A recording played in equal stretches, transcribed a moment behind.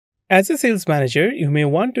As a sales manager, you may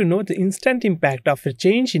want to know the instant impact of a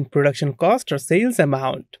change in production cost or sales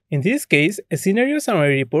amount. In this case, a scenario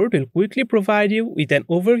summary report will quickly provide you with an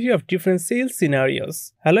overview of different sales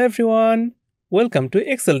scenarios. Hello everyone! Welcome to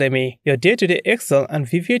Exceldemy, your day-to-day Excel and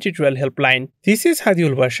VBA tutorial helpline. This is Hadi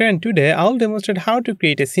Bashar, and today I'll demonstrate how to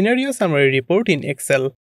create a scenario summary report in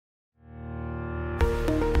Excel.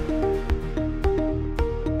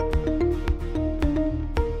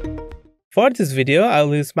 For this video, I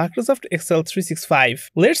will use Microsoft Excel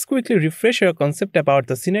 365. Let's quickly refresh your concept about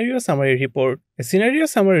the scenario summary report. A scenario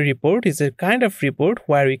summary report is a kind of report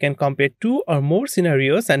where we can compare two or more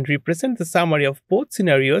scenarios and represent the summary of both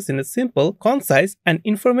scenarios in a simple, concise, and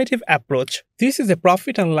informative approach. This is a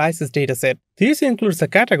profit analysis dataset. This includes a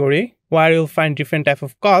category where you'll find different types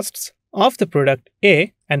of costs of the product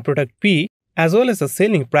A and product B, as well as the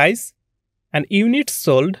selling price and units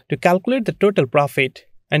sold to calculate the total profit.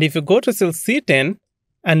 And if you go to cell C10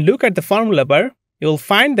 and look at the formula bar, you will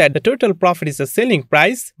find that the total profit is the selling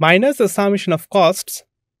price minus the summation of costs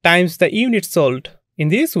times the units sold. In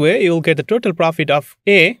this way, you will get the total profit of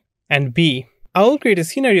A and B. I will create a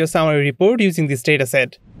scenario summary report using this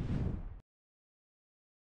dataset.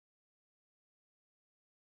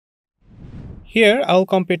 Here, I will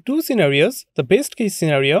compare two scenarios, the best case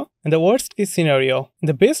scenario and the worst case scenario. In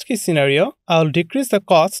the best case scenario, I will decrease the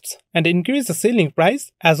costs and increase the selling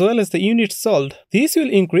price as well as the units sold. This will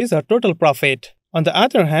increase our total profit. On the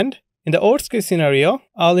other hand, in the worst case scenario,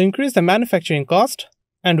 I will increase the manufacturing cost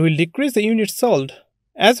and will decrease the units sold.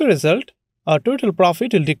 As a result, our total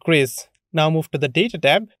profit will decrease. Now move to the Data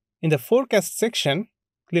tab. In the Forecast section,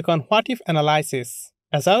 click on What If Analysis.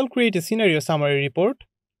 As I will create a scenario summary report,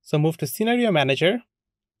 so move to Scenario Manager.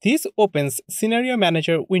 This opens Scenario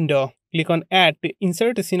Manager window. Click on Add to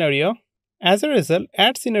insert a scenario. As a result,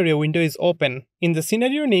 Add Scenario window is open. In the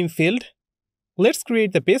Scenario Name field, let's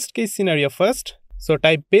create the best case scenario first. So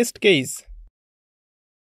type Best Case.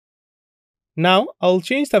 Now I will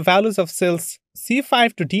change the values of cells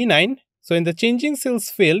C5 to D9. So in the Changing Cells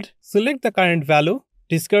field, select the current value,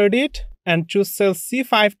 discard it, and choose cell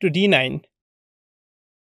C5 to D9.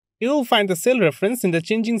 You will find the cell reference in the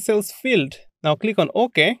Changing Cells field. Now click on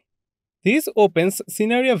OK. This opens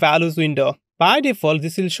Scenario Values window. By default,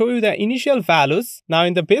 this will show you the initial values. Now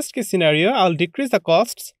in the best case scenario, I'll decrease the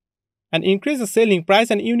costs and increase the selling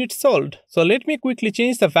price and units sold. So let me quickly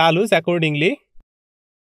change the values accordingly.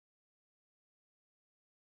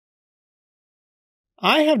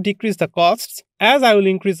 I have decreased the costs as I will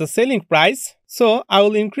increase the selling price. So I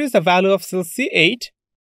will increase the value of cell C8.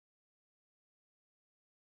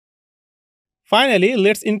 Finally,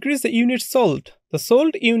 let's increase the units sold. The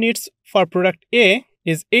sold units for product A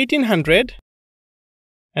is 1800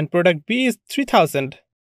 and product B is 3000.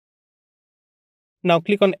 Now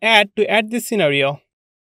click on Add to add this scenario.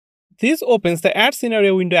 This opens the Add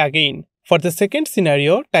Scenario window again. For the second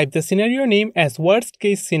scenario, type the scenario name as Worst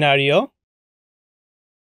Case Scenario.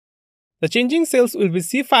 The changing cells will be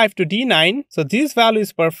C5 to D9, so this value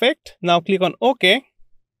is perfect. Now click on OK.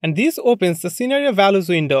 And this opens the Scenario Values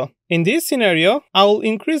window. In this scenario, I will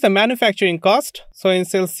increase the manufacturing cost. So in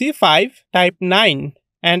cell C5, type 9.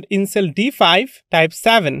 And in cell D5, type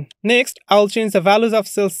 7. Next, I will change the values of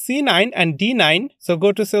cells C9 and D9. So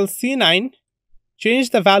go to cell C9, change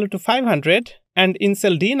the value to 500. And in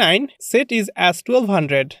cell D9, set is as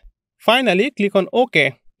 1200. Finally, click on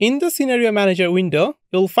OK. In the Scenario Manager window,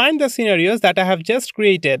 you'll find the scenarios that I have just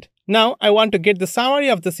created. Now, I want to get the summary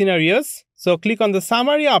of the scenarios. So click on the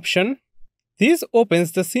Summary option. This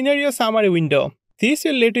opens the Scenario Summary window. This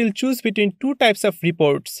will let you choose between two types of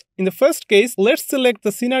reports. In the first case, let's select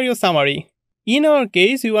the Scenario Summary. In our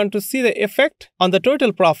case, we want to see the effect on the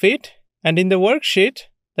total profit. And in the worksheet,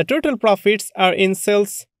 the total profits are in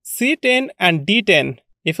cells C10 and D10.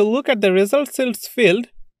 If you look at the Result Cells field,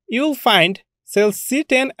 you will find cells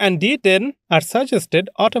C10 and D10 are suggested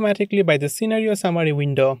automatically by the Scenario Summary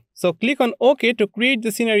window. So click on OK to create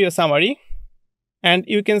the Scenario Summary. And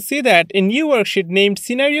you can see that a new worksheet named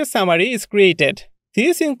Scenario Summary is created.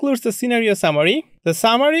 This includes the Scenario Summary. The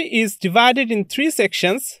summary is divided in three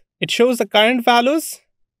sections. It shows the current values,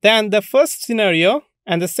 then the first scenario,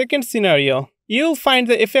 and the second scenario. You will find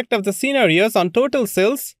the effect of the scenarios on total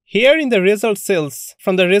cells here in the result cells.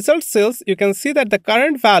 From the result cells, you can see that the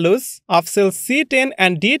current values of cells C10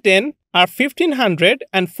 and D10 are 1500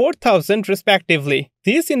 and 4000 respectively.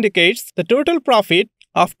 This indicates the total profit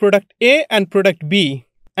of product A and product B.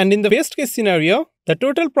 And in the best case scenario, The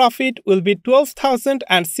total profit will be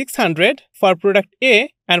 12,600 for product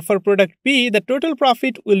A, and for product B, the total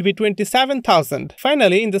profit will be 27,000.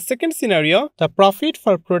 Finally, in the second scenario, the profit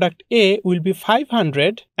for product A will be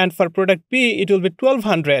 500, and for product B, it will be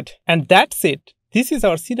 1200. And that's it. This is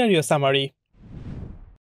our scenario summary.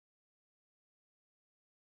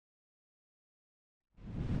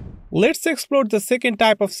 Let's explore the second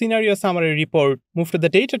type of scenario summary report. Move to the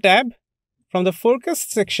Data tab. From the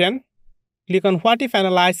Forecast section, click on What If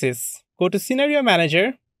Analysis. Go to Scenario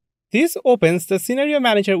Manager. This opens the Scenario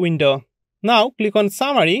Manager window. Now click on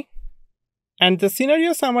Summary, and the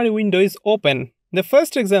Scenario Summary window is open. The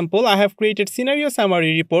first example, I have created Scenario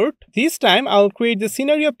Summary report. This time, I will create the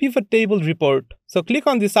Scenario Pivot Table report. So click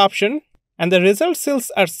on this option, and the result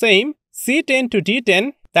cells are same, C10 to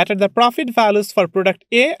D10, that are the profit values for product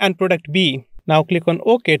A and product B. Now click on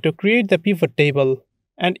OK to create the pivot table.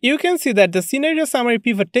 And you can see that the Scenario Summary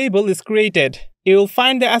pivot table is created. You will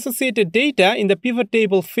find the associated data in the pivot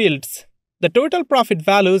table fields. The total profit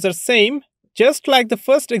values are same, just like the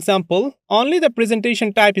first example, only the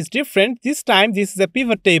presentation type is different. This time this is a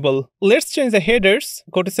pivot table. Let's change the headers.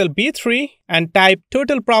 Go to cell B3 and type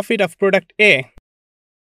total profit of product A.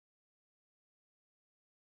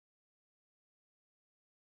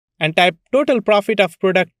 And type total profit of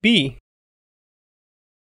product B.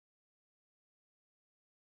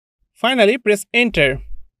 Finally, press Enter.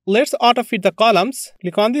 Let's auto-fit the columns.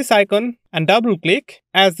 Click on this icon and double-click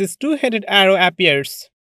as this two-headed arrow appears.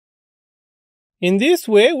 In this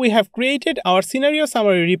way, we have created our scenario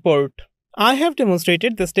summary report. I have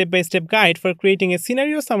demonstrated the step-by-step guide for creating a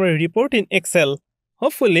scenario summary report in Excel.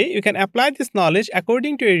 Hopefully, you can apply this knowledge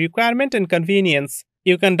according to your requirement and convenience.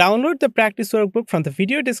 You can download the practice workbook from the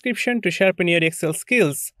video description to sharpen your Excel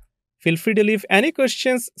skills. Feel free to leave any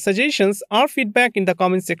questions, suggestions, or feedback in the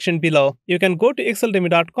comment section below. You can go to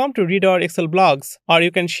exceldemy.com to read our Excel blogs, or you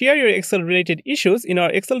can share your Excel-related issues in our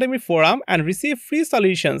Exceldemy forum and receive free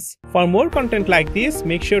solutions. For more content like this,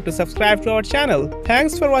 make sure to subscribe to our channel.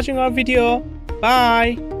 Thanks for watching our video.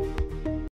 Bye!